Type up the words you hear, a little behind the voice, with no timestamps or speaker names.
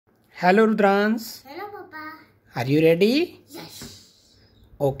Hello Rudrans. Hello, Papa. Are you ready? Yes.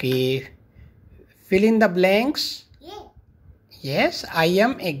 Okay. Fill in the blanks. Yeah. Yes, I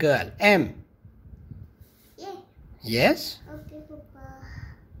am a girl. M. Yeah. Yes. Okay, Papa.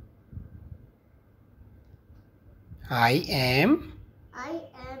 I am I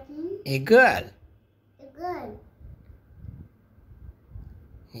am a girl. a girl.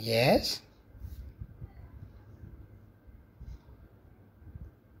 Yes.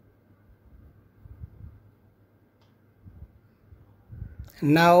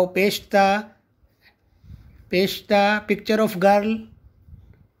 Now paste the picture of girl.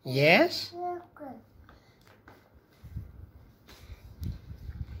 Yes. Okay.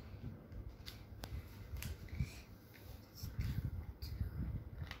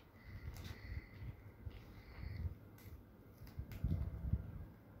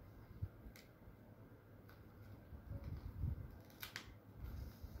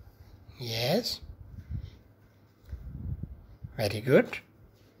 Yes. Very good.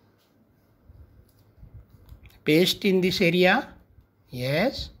 Paste in this area.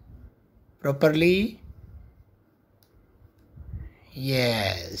 Yes. Properly.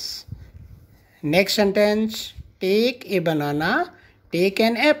 Yes. Next sentence. Take a banana. Take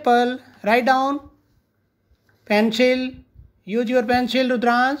an apple. Write down. Pencil. Use your pencil,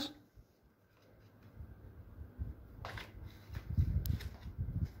 Rudrans.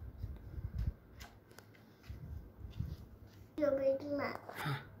 You're making math.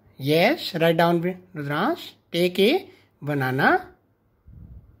 Yes. Write down, Rudrans. Take a banana.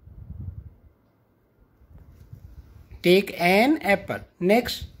 Take an apple.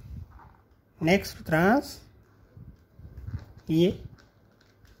 Next. Next, Rudrans. Yeah.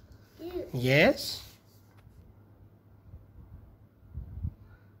 You. Yes.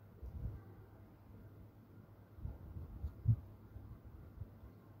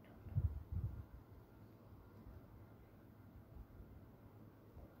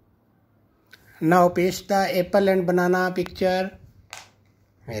 Now paste the apple and banana picture.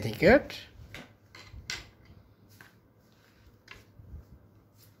 Very good.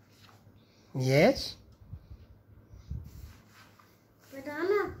 Yes.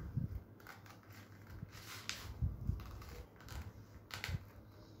 Banana.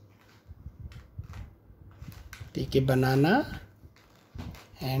 Take a banana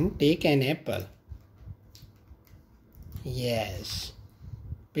and take an apple. Yes.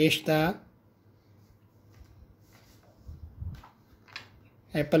 Paste the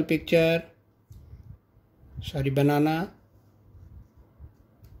apple picture. Sorry, banana.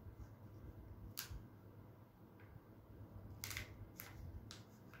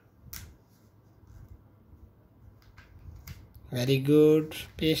 Very good.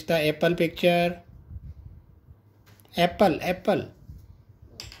 Paste the apple picture. Apple.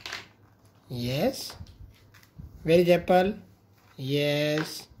 Yes. Where is apple?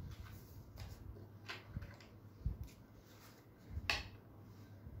 Yes.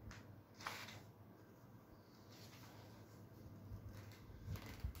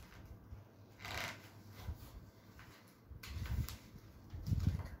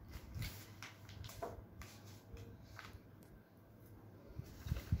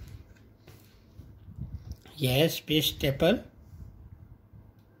 Yes, paste apple.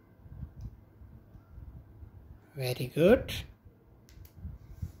 Very good.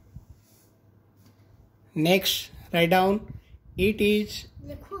 Next, write down. It is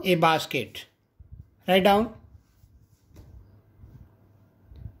a basket. Write down.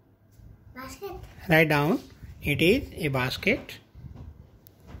 Basket. Write down. It is a basket.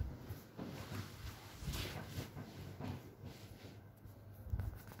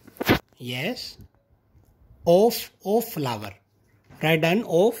 Yes. Of flower. Write down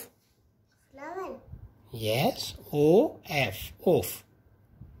of. Flower. Yes. O-F. Of.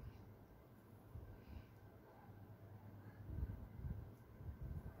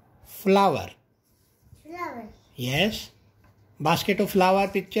 Flower. Flower. Yes. Basket of flower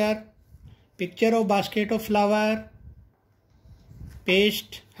picture. Picture of basket of flower.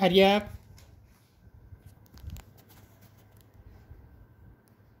 Paste. Hurry up.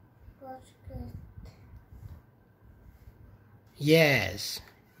 Basket. Yes.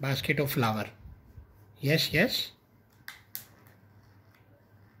 Basket of flower. Yes. Yes.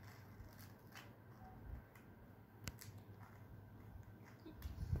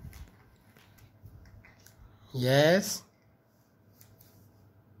 Yes.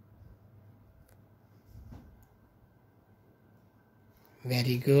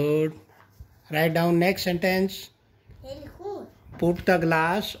 Very good. Write down next sentence. Very cool. Put the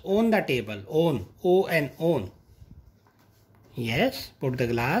glass on the table. On. O-N. On. Yes, put the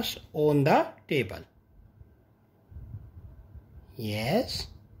glass on the table. Yes.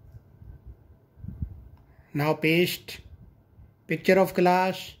 Now paste picture of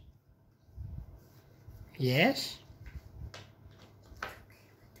glass. Yes.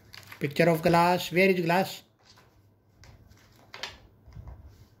 Picture of glass. Where is glass?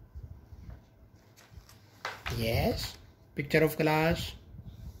 Yes. Picture of glass.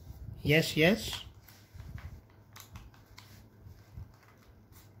 Yes, yes.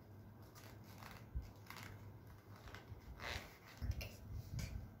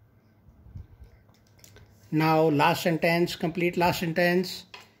 Now last sentence, complete last sentence.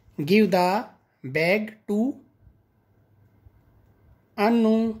 Give the bag to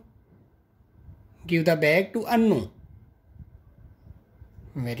Annu. Give the bag to Annu.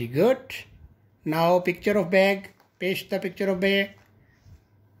 Very good. Now picture of bag. Paste the picture of bag.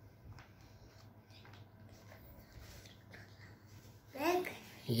 Bag.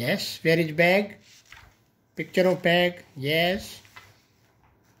 Yes. Where is bag? Picture of bag. Yes.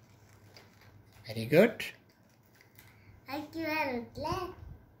 Very good. Thank you very much.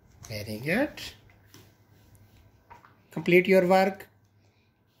 Very good. Complete your work.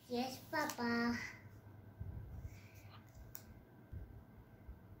 Yes, Papa.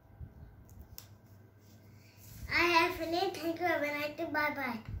 I have finished. Thank you. Have a nice day. Bye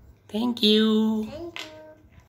bye. Thank you. Thank you.